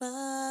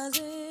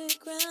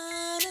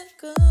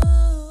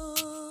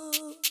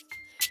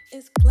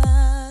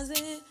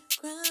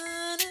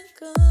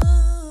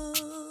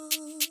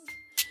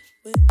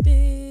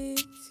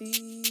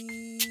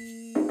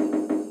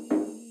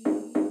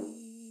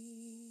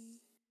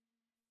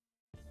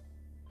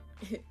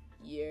Yeah.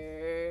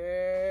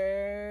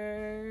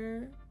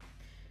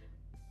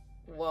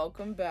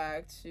 Welcome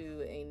back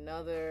to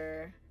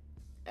another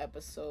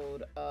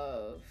episode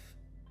of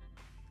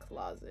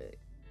Closet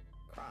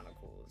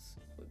Chronicles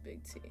with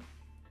Big T.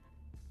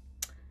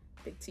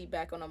 Big T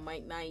back on a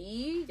mic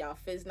naive. Y'all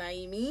fizz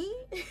naive me.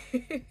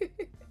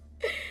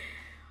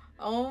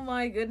 Oh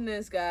my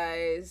goodness,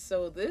 guys.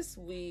 So this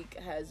week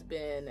has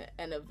been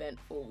an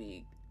eventful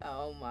week.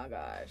 Oh my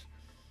gosh.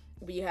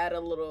 We had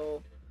an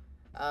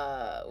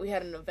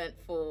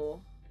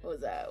eventful, what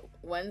was that,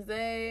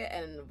 Wednesday,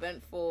 and an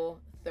eventful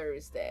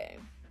Thursday.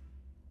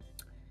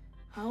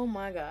 Oh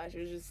my gosh,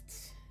 it was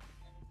just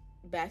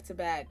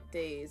back-to-back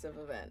days of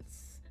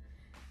events.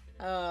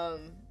 So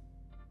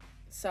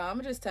I'm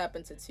gonna just tap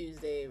into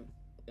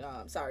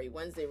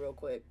Wednesday real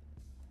quick,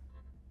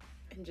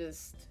 and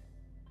just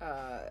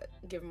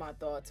give my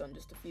thoughts on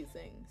just a few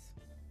things.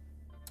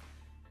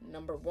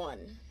 Number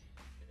one,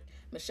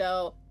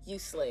 Michelle, you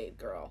slayed,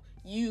 girl.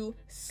 You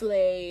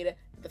slayed.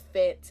 The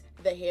fit,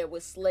 the hair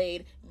was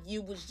slayed.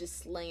 You was just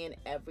slaying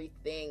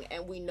everything.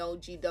 And we know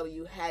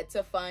GW had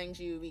to find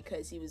you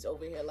because he was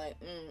over here like,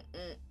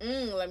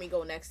 let me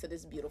go next to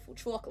this beautiful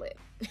chocolate.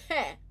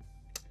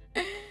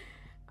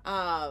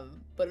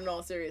 But in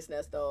all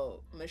seriousness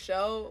though,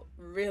 Michelle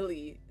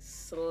really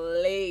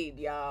slayed,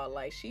 y'all.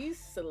 Like, she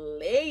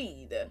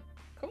slayed.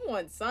 Come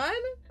on, son.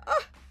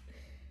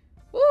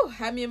 Woo,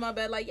 had me in my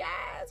bed like,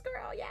 yes,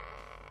 girl,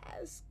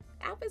 yes.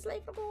 Outfits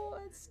laid for the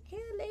gods.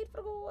 Hair laid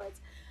for the gods.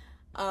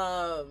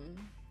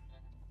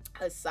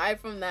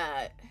 Aside from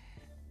that,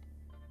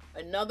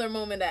 another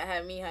moment that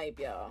had me hype,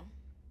 y'all,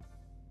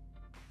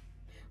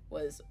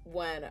 was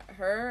when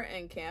her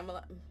and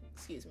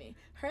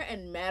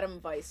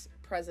Madam Vice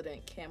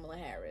President Kamala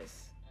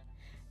Harris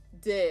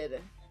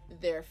did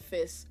their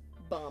fist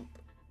bump.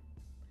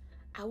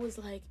 I was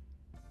like,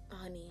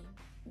 honey,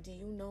 do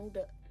you know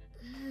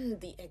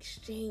the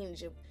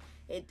exchange?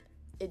 It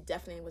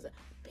definitely was a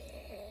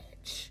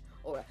bitch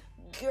or a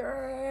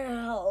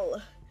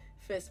girl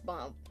fist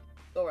bump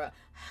or a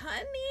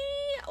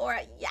honey or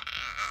a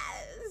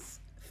yes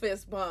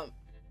fist bump.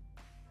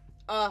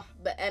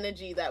 The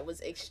energy that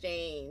was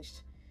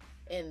exchanged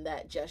in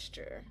that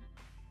gesture,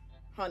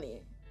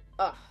 honey.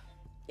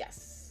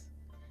 Yes,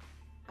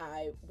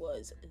 I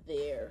was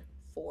there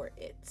for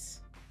it.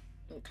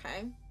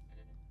 Okay.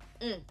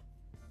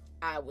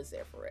 I was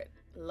there for it,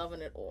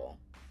 loving it all.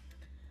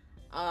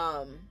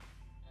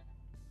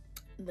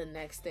 The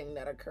next thing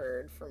that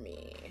occurred for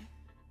me,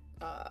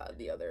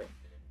 the other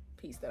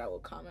piece that I will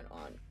comment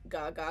on,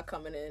 Gaga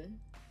coming in.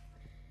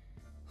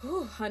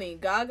 Whew, honey,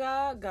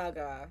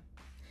 Gaga.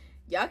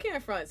 Y'all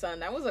can't front,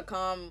 son. That was a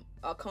calm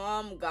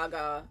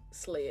Gaga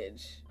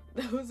slayage.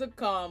 That was a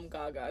calm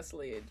Gaga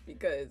slayage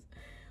because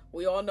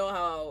we all know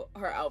how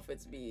her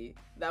outfits be.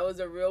 That was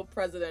a real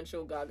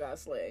presidential Gaga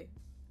slay.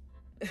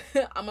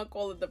 I'm gonna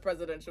call it the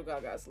presidential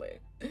Gaga slay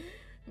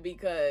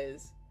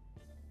because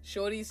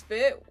Shorty's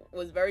fit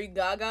was very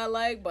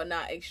Gaga-like, but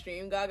not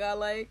extreme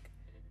Gaga-like.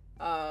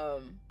 I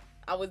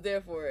was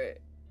there for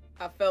it.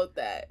 I felt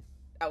that.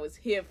 I was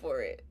here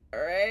for it. All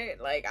right?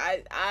 Like,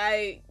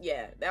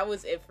 yeah, that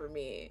was it for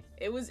me.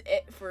 It was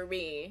it for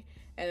me.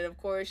 And then, of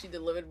course, she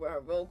delivered with her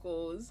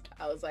vocals.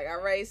 I was like,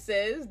 all right,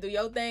 sis, do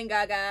your thing,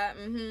 Gaga.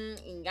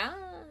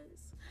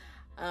 Yes.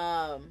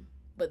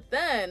 But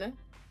then,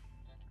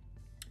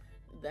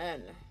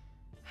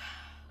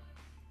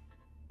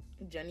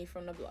 Jenny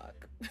from the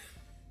block.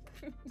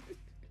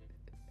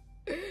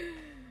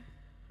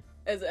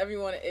 As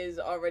everyone is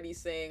already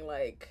saying,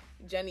 like,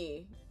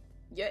 Jenny,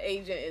 your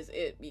agent is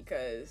it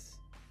because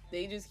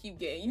they just keep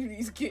getting you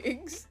these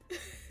gigs.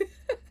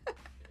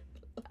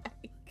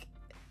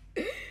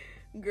 Like,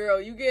 girl,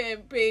 you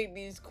getting paid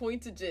these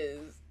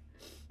cointages.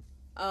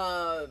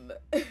 And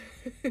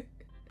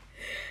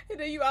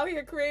then you out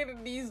here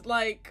creating these,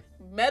 like,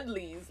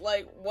 medleys.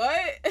 Like,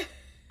 what?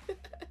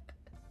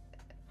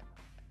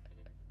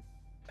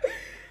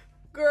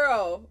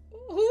 Girl,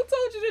 who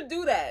told you to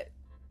do that?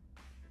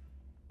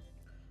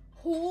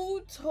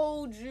 Who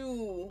told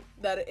you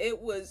that it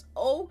was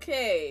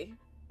okay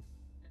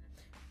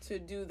to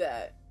do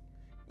that?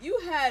 You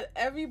had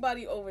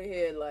everybody over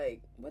here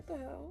like, what the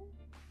hell?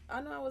 I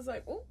know, I was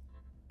like, ooh.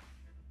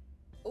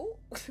 I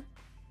was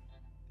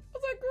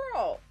like,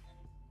 girl,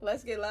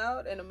 let's get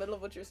loud in the middle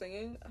of what you're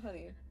singing.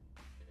 Honey,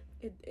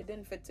 it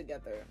didn't fit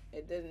together.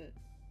 It didn't.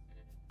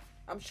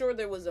 I'm sure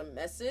there was a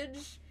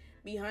message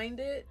behind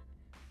it,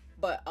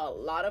 but a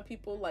lot of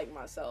people like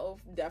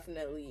myself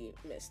definitely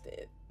missed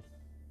it.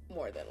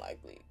 More than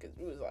likely, because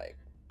we was like,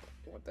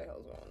 what the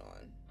hell's going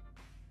on?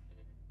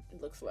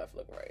 Looks left,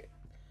 look right.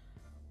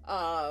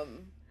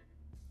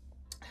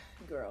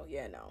 Girl,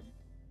 yeah, no.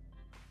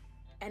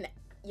 And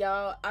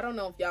y'all, I don't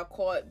know if y'all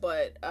caught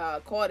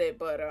it,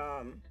 but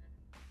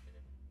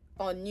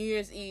on New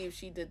Year's Eve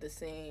she did the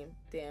same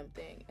damn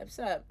thing,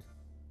 except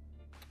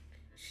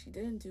she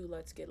didn't do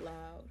Let's Get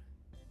Loud.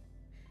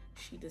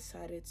 She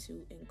decided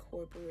to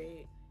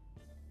incorporate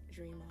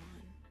Dream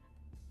On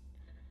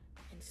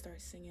and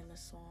start singing the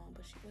song,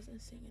 but she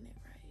wasn't singing it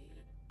right.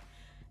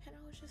 And I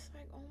was just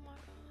like, oh my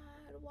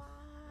God, why?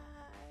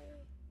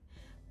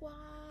 Why?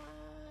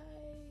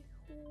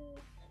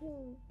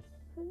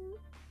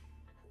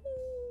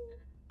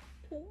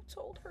 Who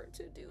told her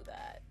to do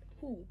that?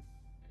 Who?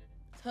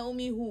 Tell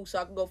me who, so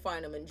I can go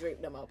find them and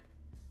drape them up.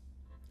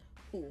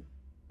 Who?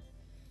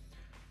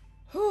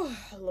 Whew,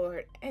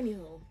 Lord.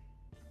 Anywho.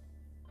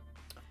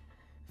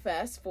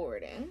 Fast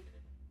forwarding.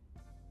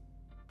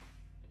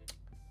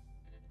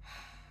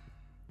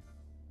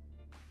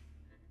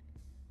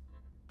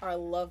 Our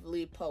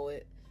lovely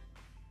poet.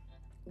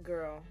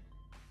 Girl.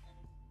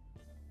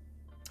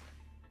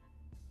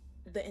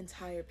 The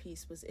entire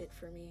piece was it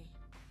for me.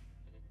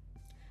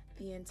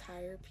 The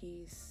entire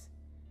piece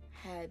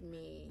had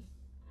me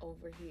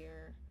over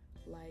here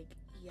like,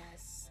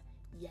 yes,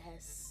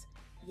 yes,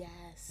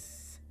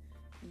 yes,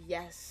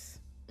 yes,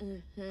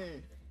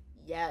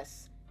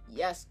 yes,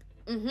 yes,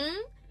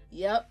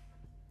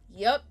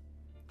 yep,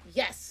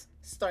 yes,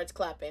 starts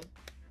clapping.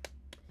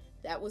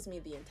 That was me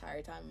the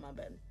entire time in my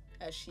bed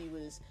as she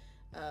was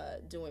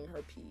doing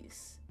her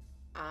piece.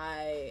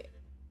 I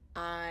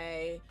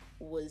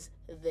was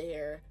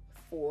there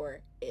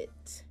for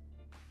it.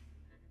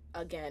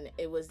 Again,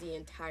 it was the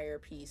entire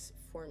piece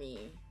for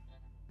me.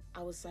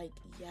 I was like,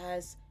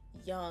 yes,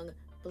 young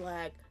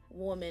black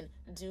woman,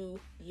 do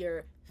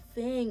your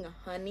thing,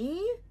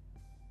 honey.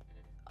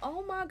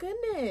 Oh my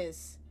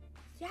goodness.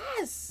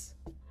 Yes.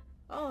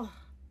 Oh,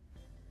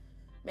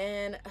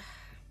 man.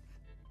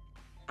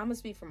 I'm gonna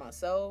speak for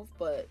myself,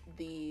 but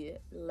the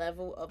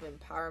level of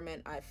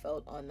empowerment I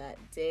felt on that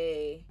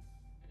day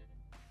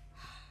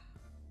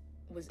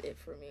was it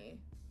for me.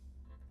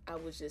 I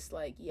was just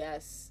like,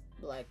 yes,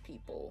 black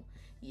people.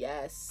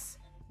 Yes,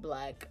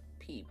 black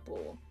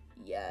people.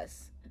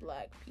 Yes,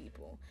 black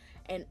people.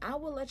 And I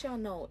will let y'all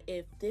know,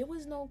 if there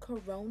was no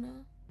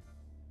corona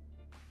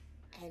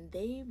and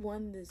they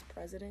won this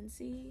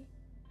presidency,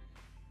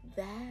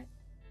 that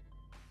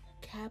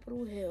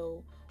Capitol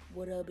Hill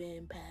would have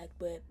been packed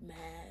with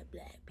mad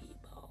black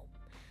people.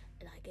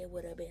 Like, it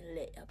would have been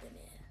lit up in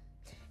there.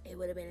 It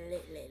would have been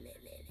lit.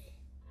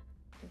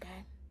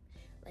 Okay?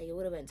 Like, it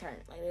would have been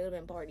turned. Like, there would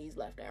have been parties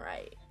left and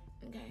right.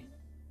 Okay?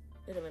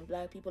 There would have been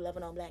black people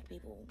loving on black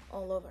people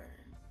all over.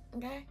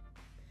 Okay?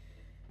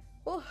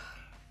 Ooh.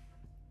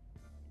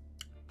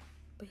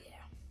 But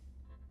yeah.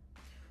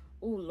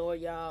 Ooh, Lord,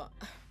 y'all.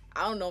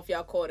 I don't know if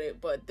y'all caught it,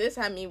 but this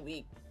had me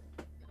weak.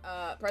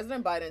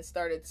 President Biden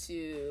started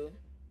to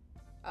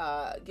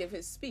give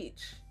his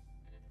speech.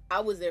 I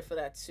was there for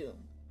that too.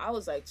 I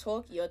was like,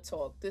 talk your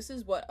talk. This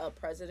is what a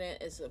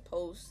president is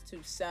supposed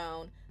to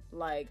sound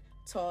like.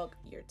 Talk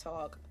your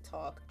talk,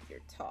 talk your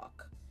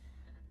talk.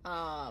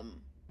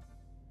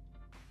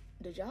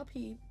 Did y'all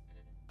peep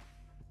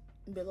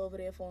Bill over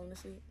there falling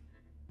asleep?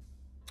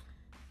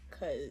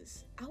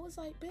 Cause I was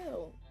like,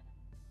 Bill,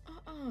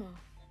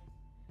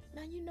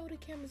 now you know the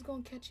camera's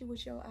gonna catch you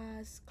with your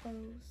eyes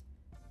closed.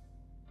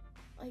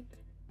 Like,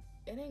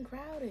 it ain't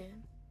crowded.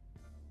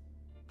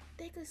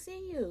 They could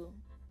see you.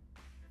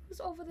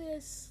 Who's over there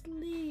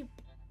asleep?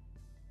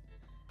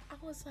 I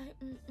was like,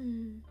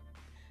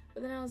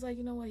 But then I was like,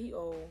 you know what, he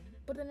old.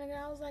 But then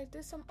again, I was like,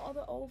 there's some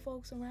other old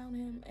folks around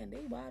him and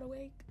they wide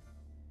awake.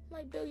 I'm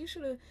like, Bill, you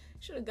should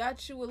have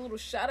got you a little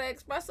shot of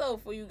espresso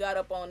before you got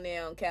up on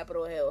there on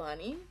Capitol Hill,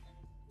 honey.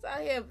 It's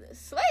out here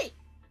sleep.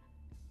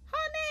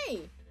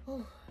 Honey.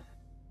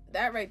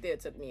 That right there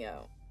took me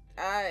out.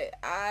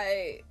 I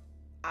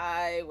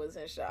was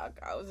in shock.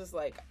 I was just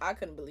like, I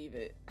couldn't believe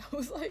it. I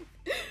was like,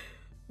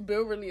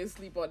 Bill really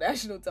asleep on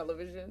national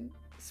television?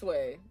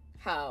 Sway.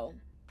 How?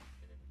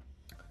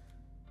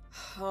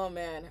 Oh,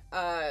 man.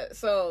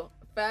 So,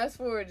 fast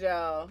forward,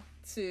 y'all,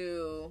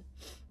 to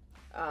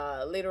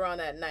later on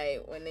that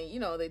night when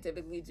they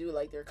typically do,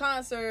 like, their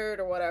concert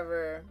or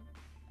whatever.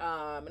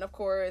 And, of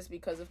course,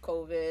 because of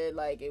COVID,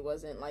 like, it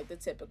wasn't, like, the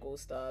typical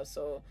stuff.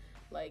 So,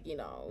 like, it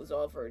was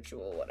all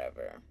virtual,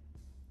 whatever.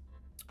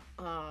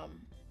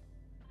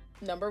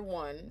 Number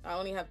one, I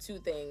only have two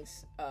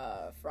things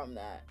from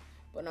that.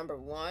 But number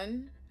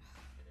one,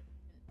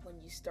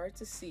 when you start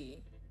to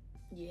see,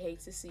 you hate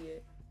to see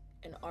it,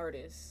 an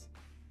artist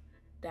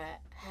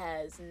that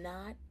has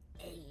not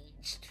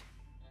aged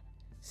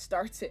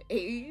start to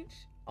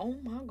age, oh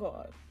my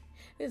God.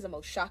 It is the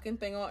most shocking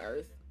thing on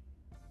earth.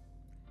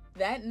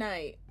 That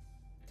night,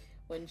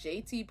 when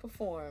JT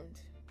performed,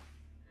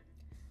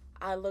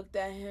 I looked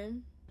at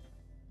him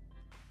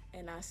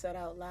and I said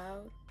out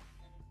loud,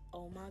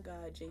 oh my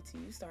God,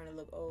 JT, you starting to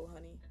look old,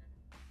 honey.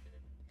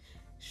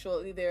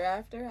 Shortly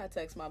thereafter, I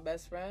text my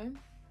best friend.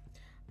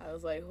 I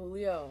was like,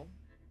 Julio,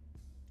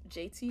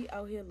 JT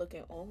out here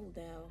looking old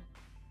now.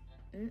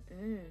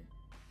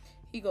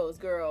 He goes,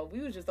 girl,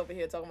 we was just over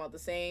here talking about the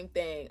same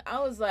thing.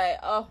 I was like,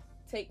 oh,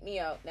 take me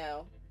out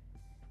now.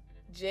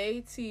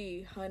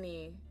 JT,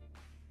 honey,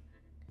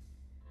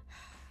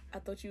 I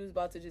thought you was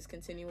about to just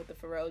continue with the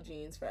Pharrell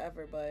jeans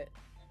forever, but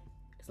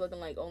it's looking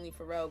like only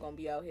Pharrell gonna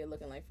be out here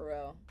looking like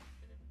Pharrell.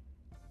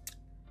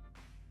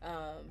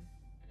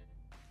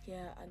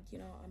 Yeah,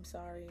 I'm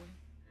sorry.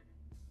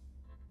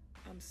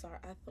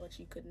 I thought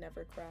you could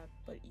never crack,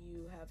 but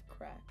you have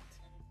cracked.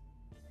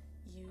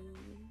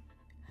 you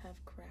have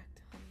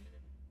cracked, honey.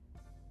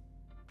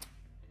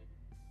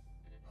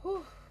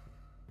 Whew.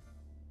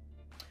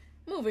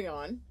 Moving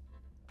on.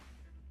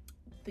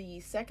 The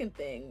second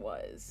thing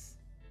was,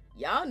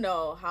 y'all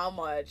know how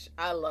much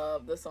I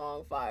love the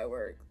song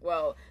Fireworks.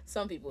 Well,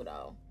 some people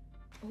know.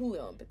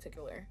 Julio in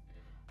particular.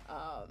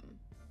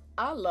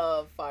 I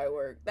love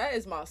Firework. That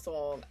is my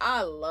song.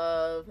 I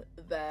love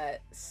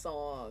that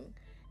song.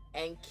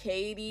 And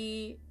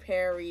Katy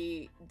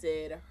Perry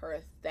did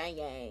her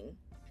thing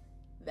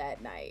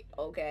that night,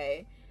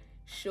 okay?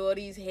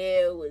 Shorty's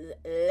hair was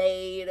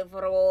laid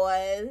for the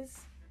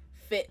was.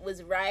 Fit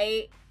was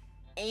right.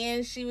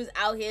 And she was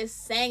out here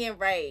singing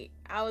right.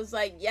 I was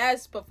like,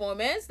 yes,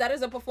 performance. That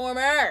is a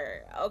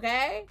performer,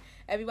 okay?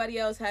 Everybody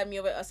else had me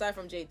over, aside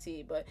from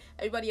JT, but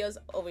everybody else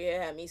over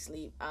here had me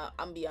sleep.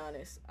 I'm be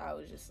honest. I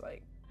was just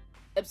like,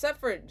 except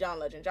for John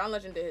Legend. John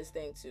Legend did his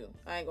thing too.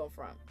 I ain't gonna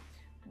front.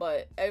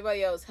 But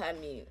everybody else had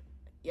me,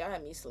 y'all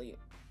had me sleep.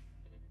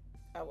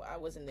 I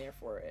wasn't there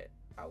for it.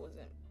 I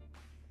wasn't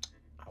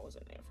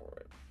there for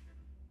it.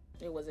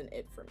 It wasn't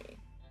it for me.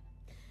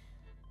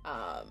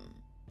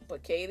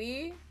 But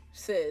Katy,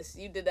 sis,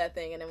 you did that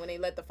thing, and then when they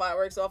let the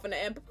fireworks off in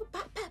the end,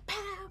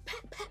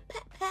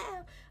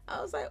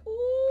 I was like,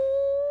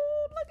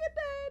 ooh, look at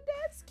that.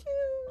 That's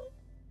cute.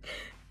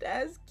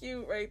 That's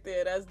cute right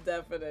there. That's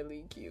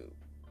definitely cute.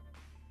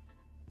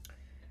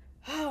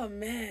 Oh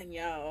man,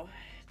 yo.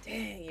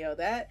 Dang, yo,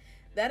 that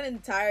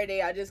entire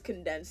day, I just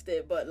condensed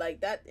it, but like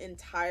that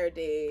entire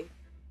day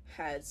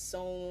had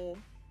so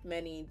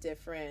many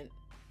different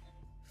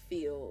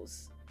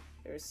feels.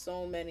 There's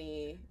so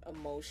many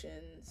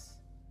emotions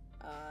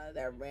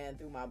that ran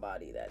through my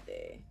body that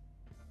day.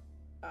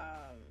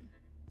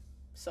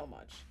 So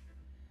much.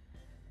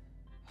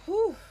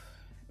 Whew,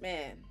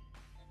 man.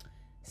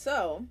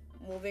 So,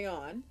 moving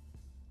on.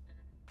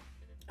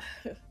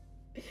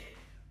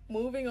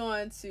 Moving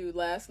on to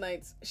last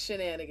night's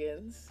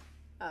shenanigans.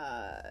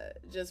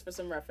 Just for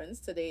some reference,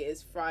 today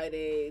is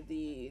Friday,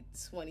 the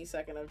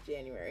 22nd of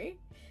January.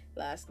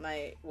 Last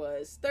night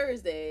was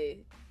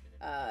Thursday,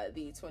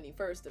 the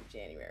 21st of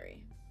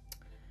January.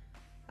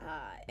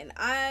 And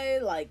I,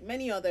 like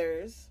many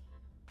others,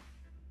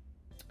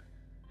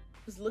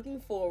 was looking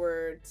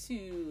forward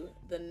to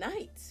the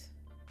night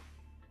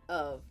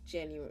of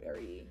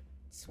January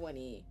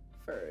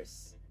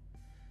 21st.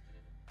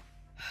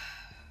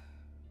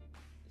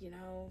 You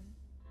know,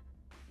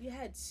 you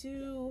had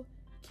 2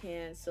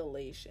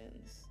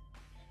 cancellations,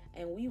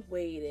 and we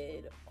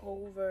waited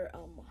over a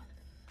month.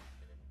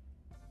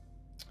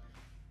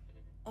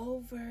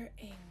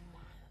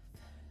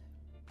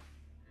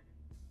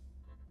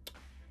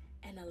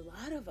 And a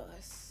lot of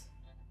us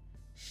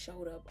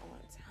showed up on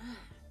time.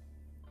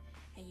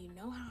 And you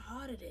know how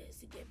hard it is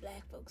to get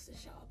black folks to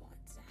show up on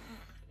time.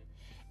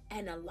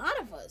 And a lot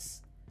of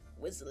us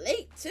was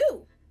late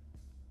too.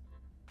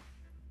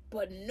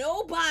 But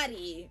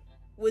nobody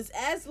was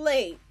as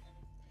late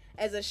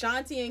as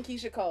Ashanti and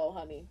Keyshia Cole,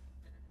 honey.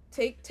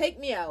 Take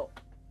me out.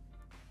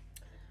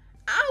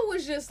 I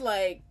was just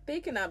like, they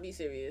cannot be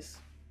serious.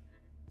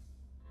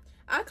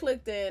 I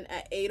clicked in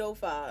at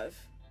 8:05.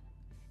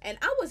 And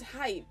I was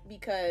hyped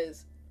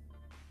because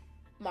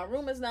my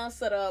room is now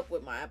set up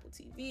with my Apple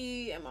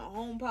TV and my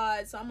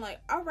HomePod. So I'm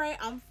like, all right,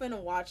 I'm finna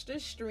watch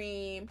this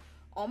stream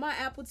on my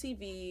Apple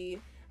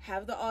TV,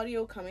 have the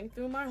audio coming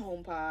through my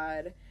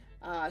HomePod,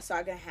 so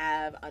I can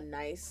have a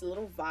nice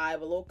little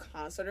vibe, a little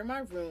concert in my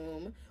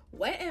room.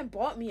 Went and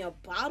bought me a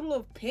bottle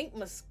of pink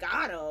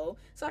Moscato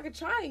so I could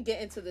try and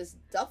get into this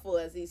duffel,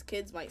 as these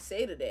kids might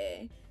say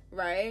today,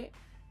 right?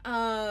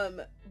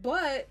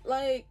 But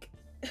like,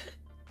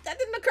 that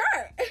didn't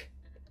occur.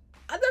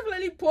 I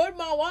definitely poured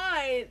my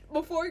wine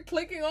before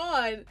clicking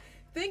on,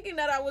 thinking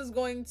that I was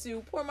going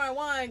to pour my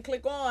wine,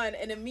 click on,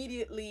 and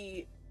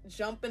immediately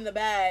jump in the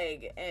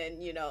bag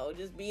and, you know,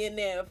 just be in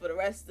there for the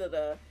rest of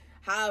the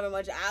however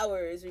much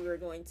hours we were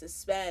going to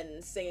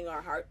spend singing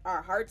our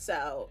hearts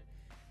out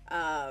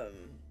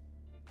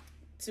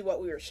to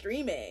what we were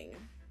streaming.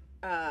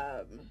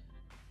 But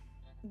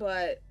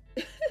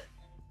it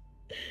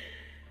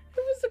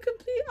was the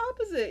complete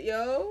opposite,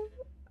 yo.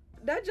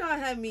 That jaunt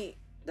had me.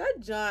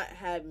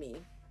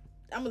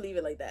 I'm gonna leave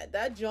it like that.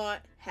 That jaunt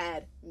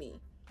had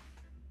me.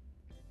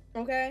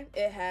 Okay?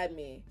 It had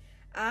me.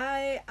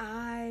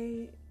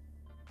 I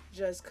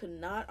just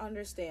could not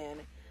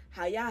understand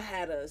how y'all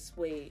had us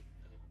wait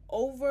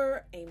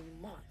over a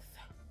month.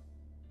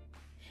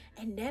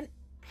 And then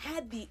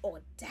had the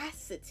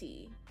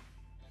audacity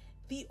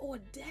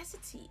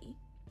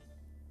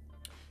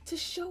to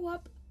show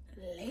up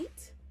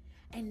late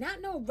and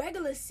not no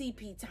regular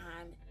CP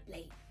time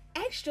late.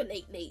 Extra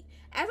late.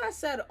 As I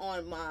said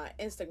on my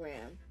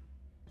Instagram,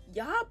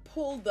 y'all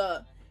pulled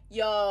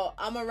yo,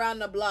 I'm around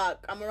the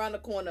block, I'm around the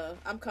corner,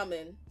 I'm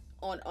coming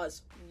on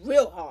us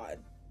real hard.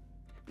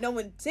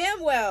 Knowing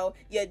damn well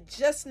you're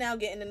just now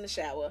getting in the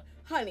shower.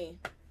 Honey,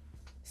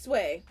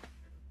 Sway,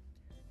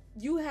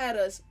 you had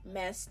us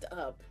messed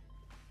up.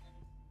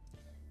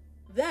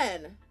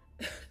 Then,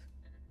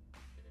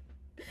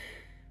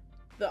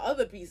 the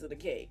other piece of the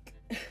cake.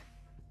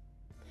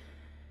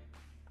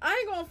 I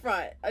ain't gonna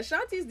front.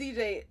 Ashanti's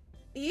DJ,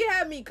 he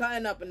had me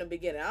cutting up in the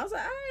beginning. I was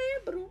like,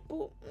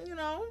 you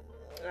know,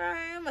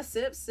 I'm a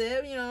sip.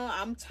 You know,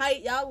 I'm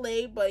tight, y'all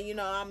late, but you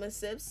know, I'm a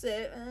sip.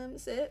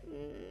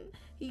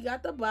 He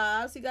got the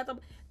vibes.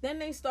 Then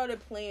they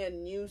started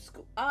playing new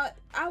school.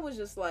 I was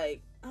just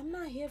like, I'm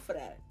not here for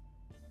that.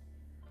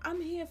 I'm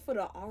here for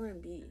the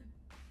R&B.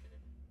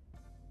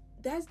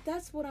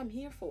 That's what I'm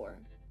here for.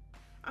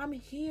 I'm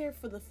here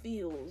for the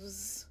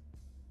feels.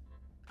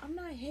 I'm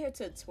not here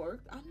to twerk.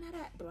 I'm not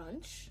at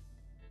brunch.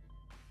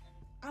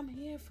 I'm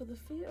here for the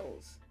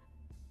feels.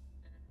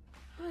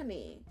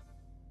 Honey,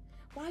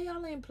 why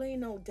y'all ain't playing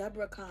no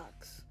Deborah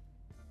Cox?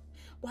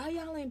 Why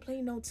y'all ain't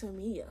playing no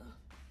Tamia?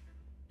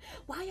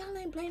 Why y'all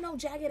ain't playing no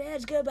Jagged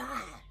Edge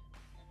Goodbye?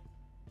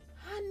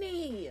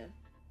 Honey,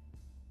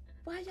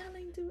 why y'all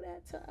ain't do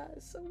that to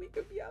us so we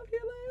could be out here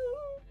like,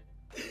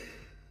 oh.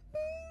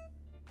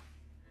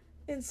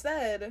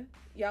 Instead,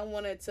 y'all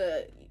wanted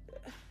to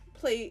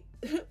play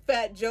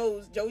Fat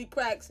Joey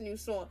Crack's new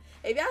song.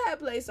 If y'all had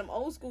played some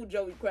old school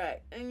Joey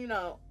Crack, and you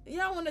know,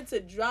 y'all wanted to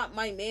drop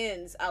my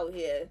mans out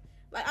here,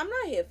 like, I'm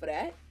not here for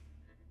that.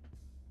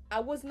 I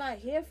was not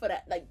here for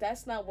that. Like,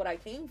 that's not what I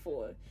came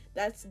for.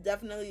 That's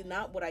definitely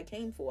not what I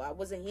came for. I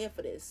wasn't here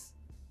for this.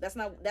 That's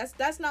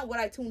not what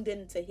I tuned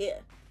in to hear.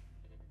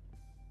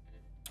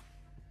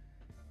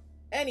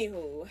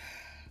 Anywho,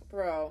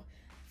 bro,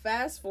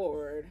 fast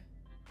forward.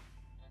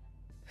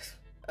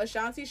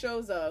 Ashanti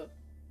shows up.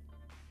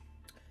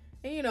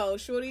 And, you know,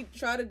 Shorty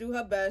tried to do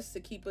her best to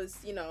keep us,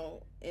 you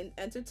know,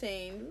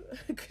 entertained.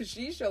 Because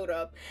she showed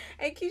up.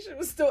 And Keyshia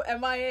was still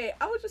MIA.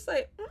 I was just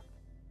like,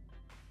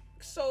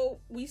 so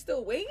we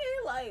still waiting?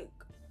 Like,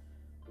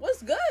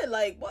 what's good?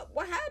 Like,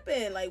 what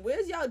happened? Like,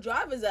 where's y'all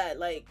drivers at?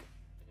 Like,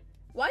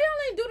 why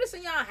y'all ain't do this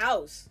in y'all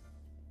house?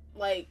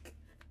 Like,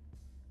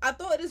 I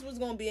thought this was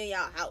going to be in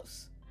y'all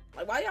house.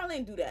 Like, why y'all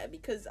ain't do that?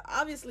 Because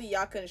obviously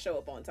y'all couldn't show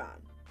up on time.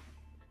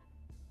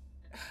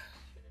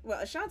 Well,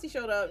 Ashanti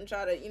showed up and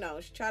tried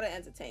to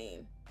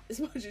entertain as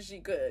much as she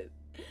could.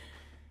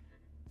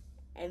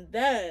 And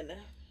then,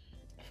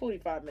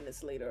 45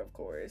 minutes later, of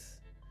course,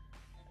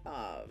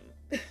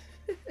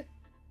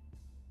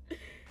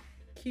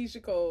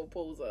 Keyshia Cole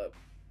pulls up.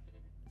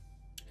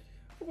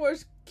 Of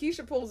course,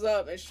 Keyshia pulls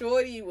up and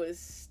Shorty was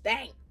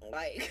stank.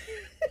 Like,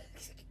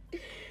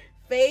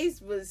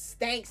 face was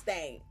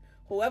stank.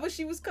 Whoever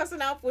she was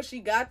cussing out before she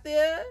got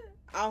there,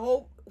 I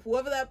hope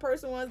whoever that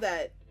person was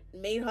that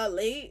made her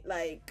late,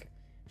 like,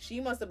 she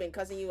must have been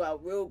cussing you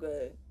out real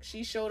good.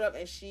 She showed up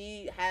and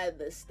she had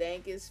the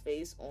stankest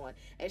face on.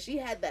 And she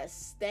had that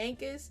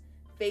stankest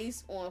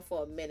face on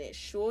for a minute.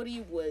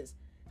 Shorty was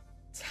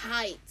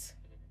tight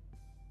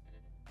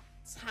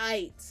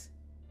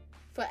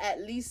for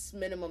at least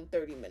minimum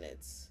 30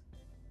 minutes.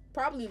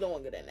 Probably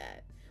longer than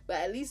that. But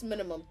at least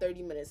minimum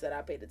 30 minutes that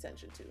I paid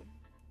attention to.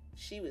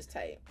 She was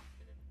tight.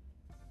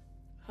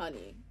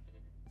 Honey.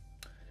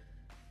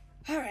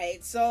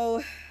 Alright,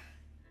 so,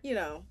 you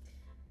know,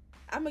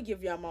 I'm going to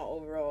give y'all my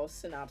overall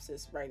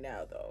synopsis right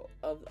now, though,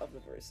 of the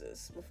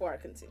verses before I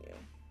continue.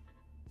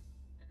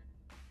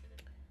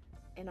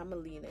 And I'm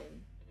going to lean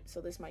in,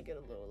 so this might get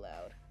a little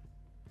loud.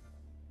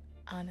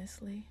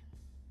 Honestly,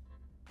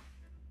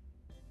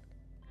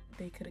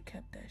 they could have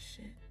kept that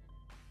shit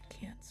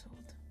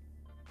canceled.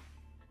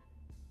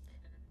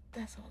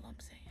 That's all I'm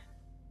saying.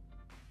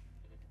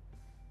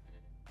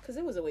 Because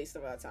it was a waste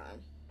of our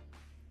time.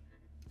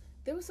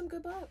 There was some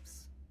good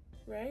bops,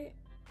 right?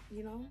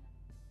 You know?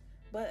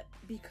 But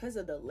because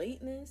of the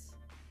lateness,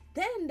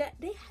 then that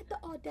they had the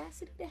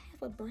audacity to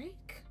have a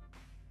break.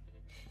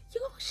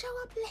 You gonna show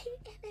up late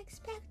and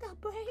expect a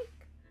break?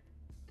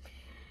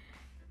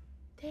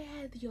 They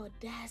had the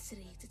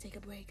audacity to take a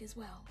break as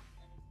well.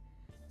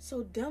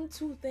 So them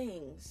two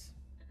things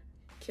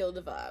killed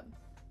the vibe.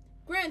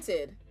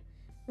 Granted,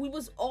 we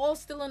was all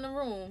still in the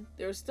room.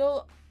 There was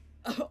still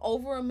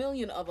over 1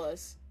 million of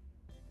us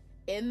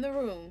in the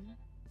room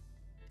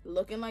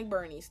looking like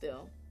Bernie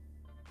still.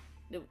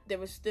 There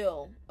was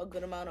still a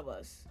good amount of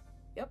us.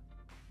 Yep.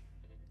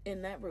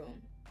 In that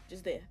room.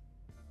 Just there.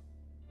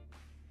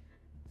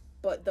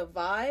 But the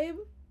vibe,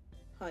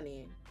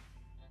 honey,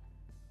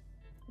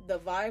 the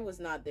vibe was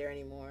not there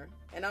anymore.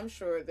 And I'm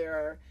sure there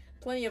are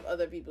plenty of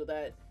other people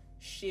that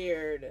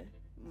shared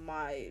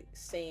my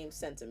same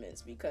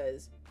sentiments,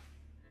 because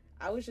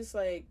I was just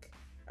like,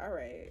 all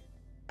right.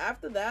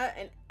 After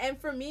that, and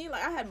for me,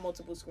 like, I had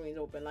multiple screens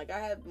open. Like, I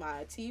had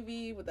my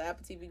TV with the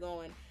Apple TV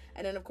going.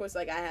 And then, of course,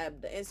 like, I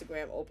have the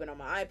Instagram open on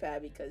my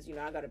iPad because, you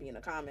know, I got to be in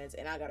the comments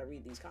and I got to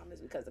read these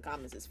comments because the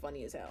comments is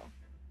funny as hell.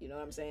 You know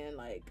what I'm saying?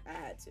 Like, I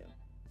had to.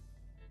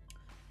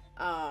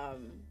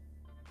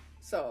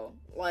 So,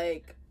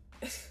 like,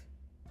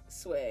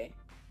 sway.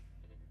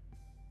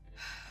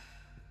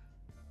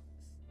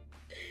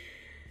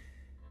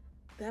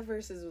 That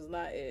versus was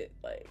not it.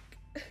 Like,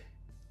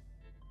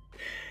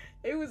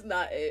 it was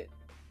not it.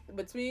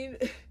 Between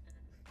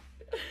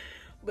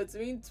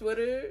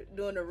Twitter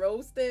doing the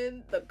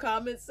roasting, the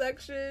comment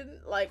section,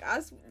 like,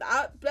 I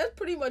that's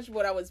pretty much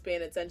what I was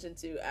paying attention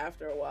to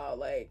after a while.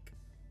 Like,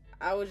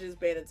 I was just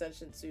paying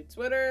attention to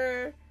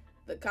Twitter,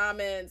 the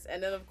comments,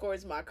 and then of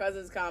course my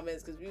cousin's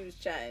comments, because we was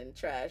chatting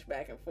trash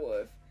back and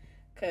forth.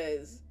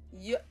 Because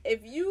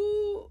if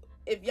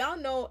y'all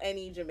know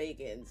any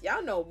Jamaicans,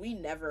 y'all know we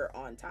never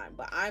on time.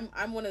 But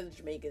I'm one of the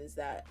Jamaicans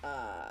that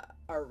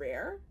are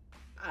rare.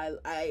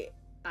 I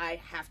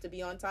have to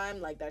be on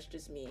time. Like, that's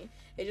just me.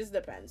 It just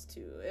depends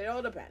too. It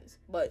all depends.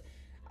 But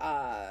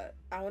I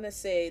want to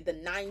say the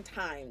 9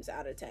 times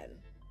out of 10.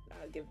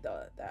 I'll give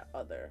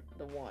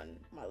the one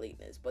my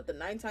lateness. But the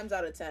 9 times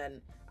out of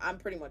 10, I'm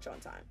pretty much on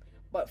time.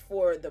 But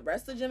for the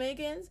rest of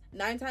Jamaicans,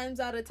 9 times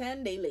out of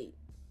 10, they late.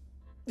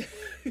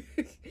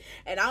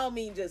 And I don't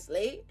mean just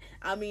late.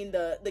 I mean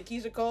the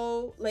Keyshia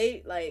Cole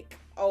late. Like,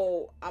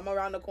 oh, I'm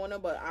around the corner,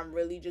 but I'm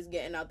really just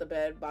getting out the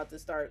bed, about to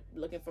start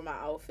looking for my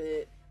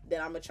outfit.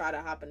 Then I'm gonna try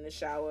to hop in the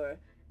shower,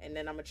 and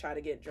then I'm gonna try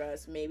to get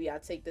dressed. Maybe I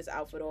take this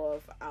outfit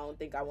off. I don't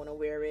think I want to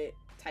wear it.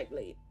 Type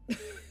late.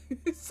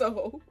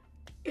 So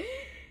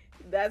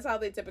that's how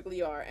they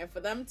typically are. And for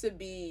them to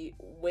be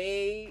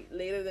way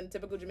later than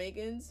typical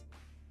Jamaicans,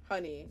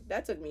 honey,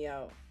 that took me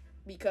out.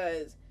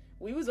 Because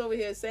we was over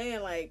here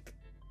saying, like,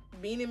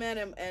 Beanie Man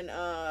and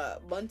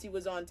Bunty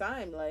was on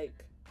time.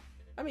 Like,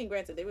 I mean,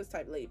 granted, they was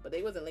type late, but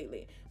they wasn't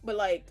late. But,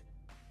 like,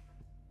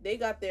 they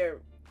got there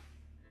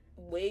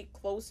way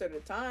closer to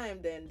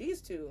time than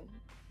these two.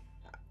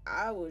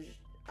 And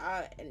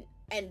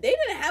they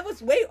didn't have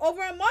us wait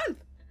over a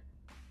month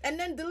and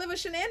then deliver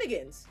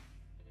shenanigans.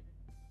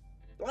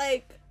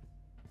 Like,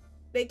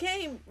 they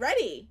came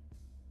ready.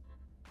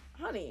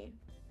 Honey,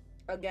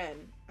 again,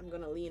 I'm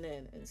gonna lean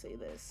in and say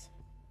this.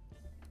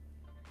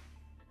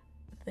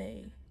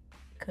 They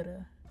could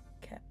have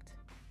kept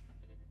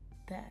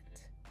that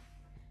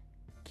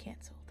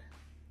canceled.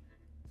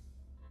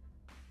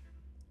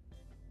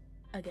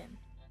 Again,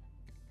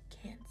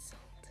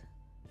 canceled.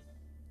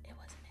 It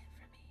wasn't it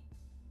for me.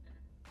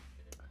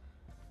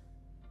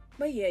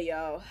 But yeah,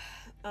 y'all.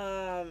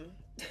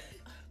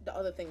 The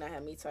other thing that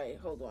had me tight,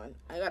 hold on,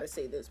 I gotta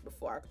say this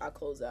before I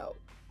close out.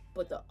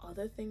 But the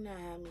other thing that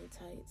had me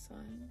tight,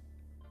 son,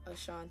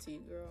 Ashanti,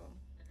 girl,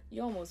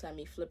 you almost had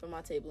me flipping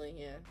my table in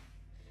here.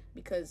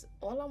 Because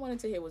all I wanted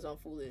to hear was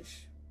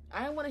unfoolish.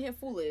 I didn't want to hear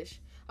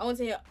foolish. I want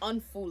to hear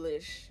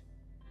unfoolish.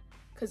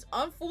 Because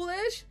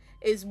unfoolish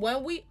is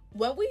when we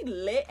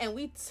lit and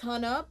we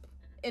turn up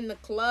in the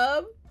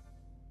club.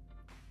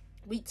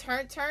 We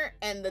turn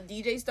and the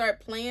DJ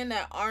start playing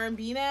that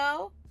R&B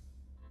now.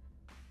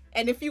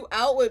 And if you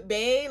out with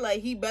Bae,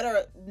 like, he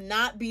better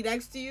not be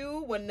next to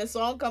you when the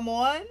song come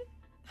on.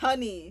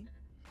 Honey.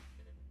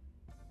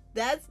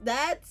 That's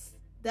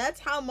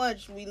how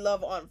much we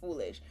love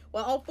Unfoolish.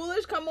 When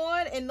Unfoolish come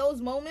on in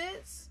those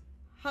moments,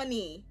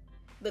 honey,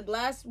 the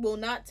glass will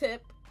not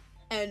tip,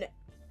 and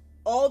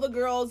all the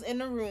girls in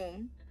the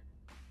room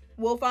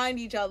will find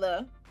each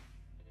other,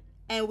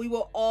 and we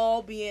will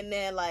all be in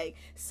there like,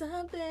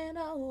 something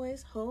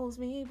always holds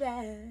me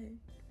back.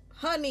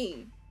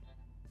 Honey.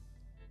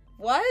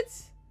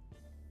 What?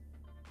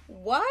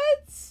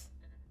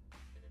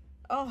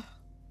 Oh.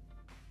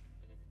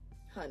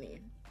 Honey.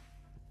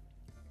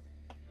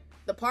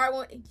 The part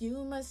when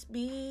you must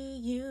be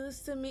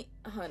used to me,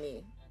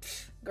 honey,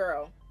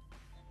 girl,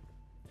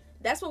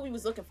 that's what we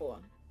was looking for.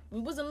 We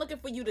wasn't looking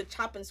for you to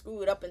chop and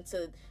screw it up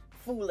into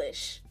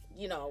foolish.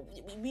 You know,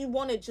 we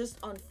wanted just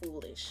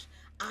unfoolish.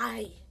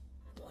 I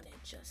wanted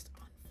just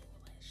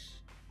unfoolish.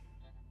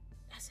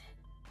 That's it.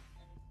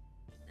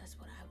 That's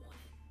what I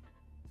wanted.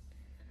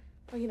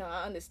 But, you know,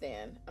 I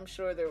understand. I'm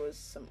sure there was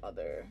some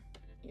other,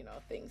 you know,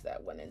 things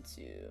that went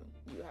into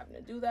you having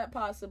to do that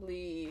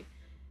possibly.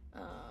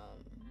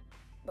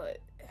 But,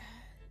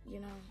 you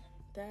know,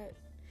 that,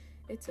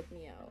 it took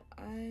me out.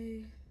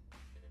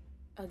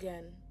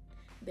 Again,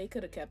 they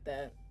could have kept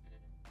that.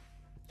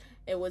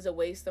 It was a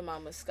waste of my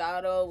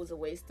Moscato. It was a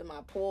waste of my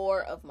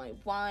pour of my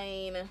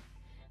wine.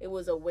 It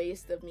was a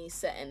waste of me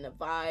setting the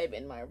vibe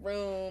in my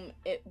room.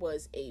 It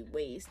was a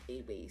waste,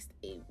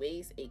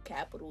 a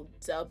capital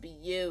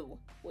W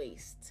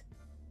waste.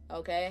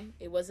 Okay?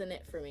 It wasn't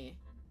it for me.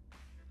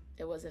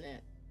 It wasn't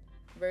it.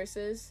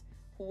 Versus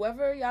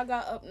whoever y'all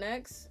got up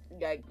next,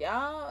 like,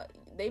 y'all,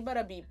 they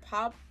better be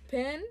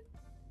popping,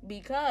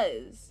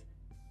 because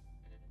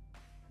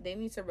they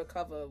need to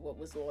recover what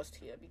was lost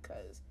here,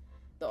 because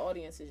the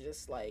audience is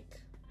just like,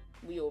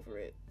 we over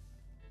it.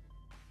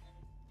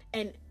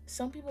 And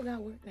some people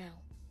got work now,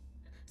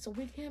 so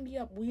we can't be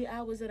up wee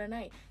hours of the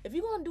night. If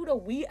you're gonna do the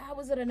wee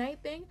hours of the night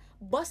thing,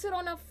 bust it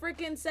on a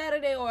freaking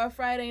Saturday or a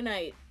Friday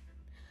night.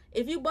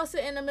 If you bust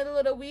it in the middle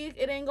of the week,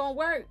 it ain't gonna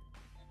work.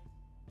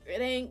 It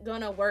ain't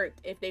gonna work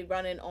if they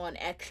running on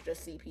extra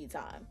CP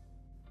time.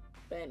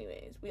 But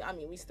anyways,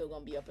 we still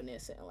gonna be up in there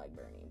sitting like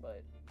Bernie,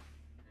 but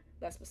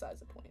that's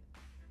besides the point.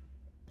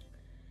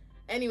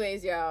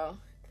 Anyways, y'all,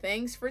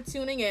 thanks for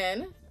tuning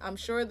in. I'm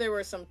sure there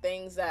were some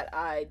things that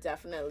I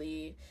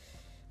definitely,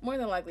 more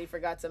than likely,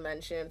 forgot to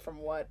mention from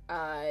what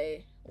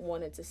I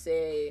wanted to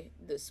say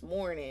this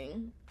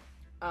morning.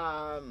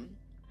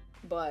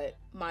 But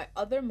my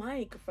other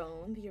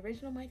microphone, the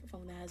original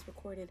microphone that has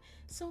recorded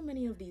so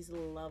many of these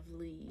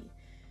lovely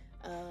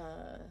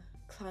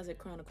Closet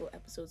Chronicle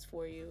episodes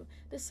for you,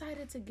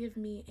 decided to give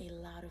me a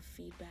lot of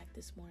feedback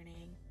this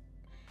morning.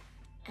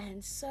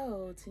 And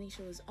so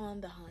Tanisha was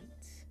on the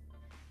hunt,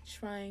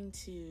 trying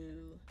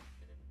to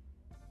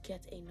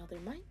get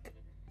another mic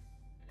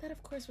that,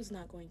 of course, was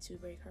not going to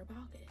break her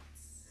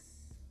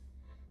pockets.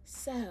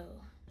 So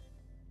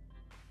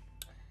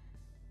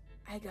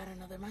I got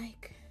another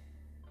mic,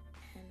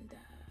 and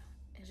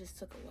it just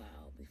took a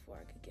while before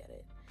I could get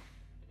it.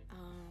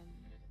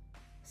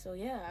 So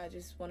yeah, I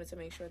just wanted to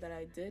make sure that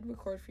I did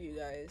record for you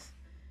guys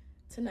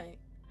tonight.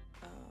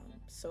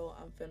 So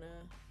I'm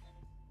finna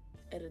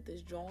edit this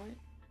joint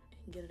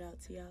and get it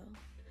out to y'all.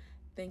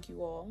 Thank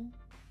you all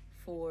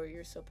for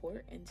your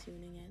support and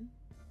tuning in.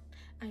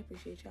 I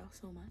appreciate y'all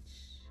so much.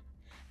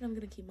 And I'm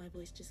gonna keep my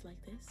voice just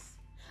like this.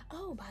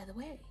 Oh, by the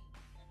way,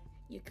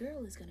 your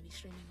girl is gonna be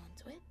streaming on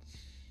Twitch,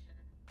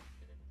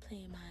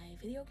 playing my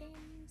video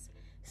games,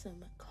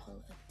 some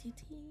Call of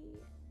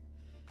Duty.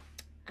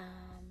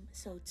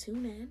 So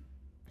tune in.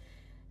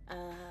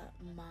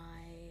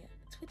 My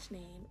Twitch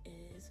name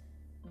is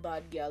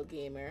Bad Gal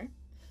Gamer.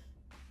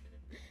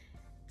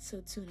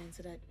 So tune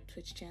into that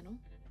Twitch channel.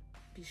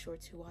 Be sure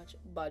to watch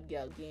Bad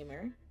Gal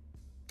Gamer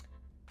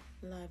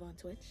live on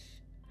Twitch.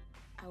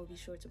 I will be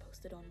sure to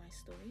post it on my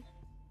story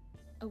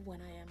of when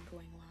I am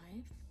going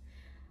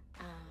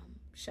live.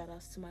 Shout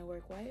outs to my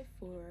work wife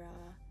for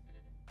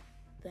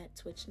that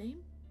Twitch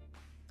name.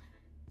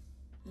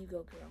 You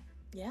go, girl.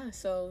 Yeah,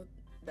 so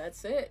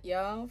that's it,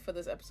 y'all, for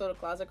this episode of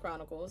Closet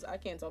Chronicles. I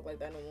can't talk like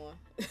that no more.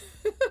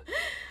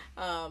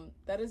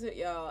 That is it,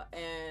 y'all.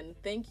 And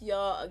thank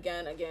y'all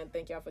again.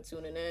 Thank y'all for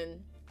tuning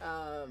in.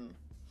 I'm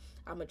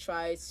gonna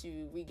try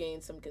to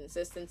regain some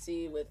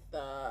consistency with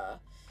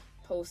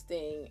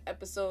posting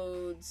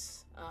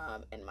episodes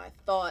and my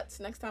thoughts.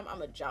 Next time I'm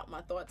gonna jot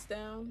my thoughts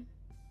down.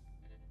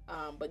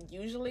 But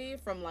usually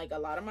from like a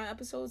lot of my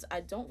episodes,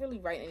 I don't really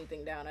write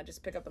anything down. I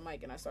just pick up the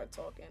mic and I start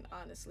talking,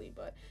 honestly.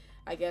 But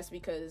I guess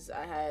because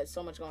I had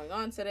so much going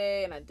on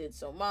today and I did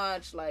so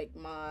much, like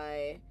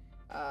my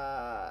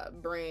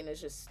brain is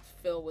just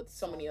filled with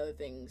so many other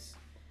things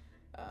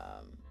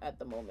at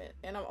the moment.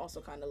 And I'm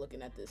also kind of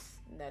looking at this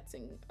Nets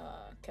and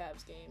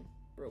Cavs game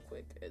real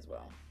quick as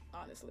well,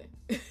 honestly,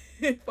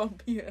 if I'm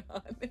being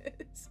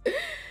honest.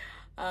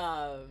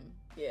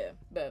 Yeah,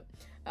 but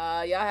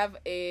y'all have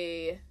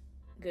a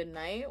good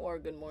night or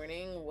good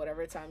morning,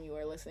 whatever time you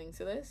are listening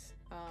to this.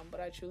 But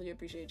I truly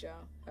appreciate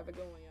y'all. Have a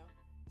good one, y'all.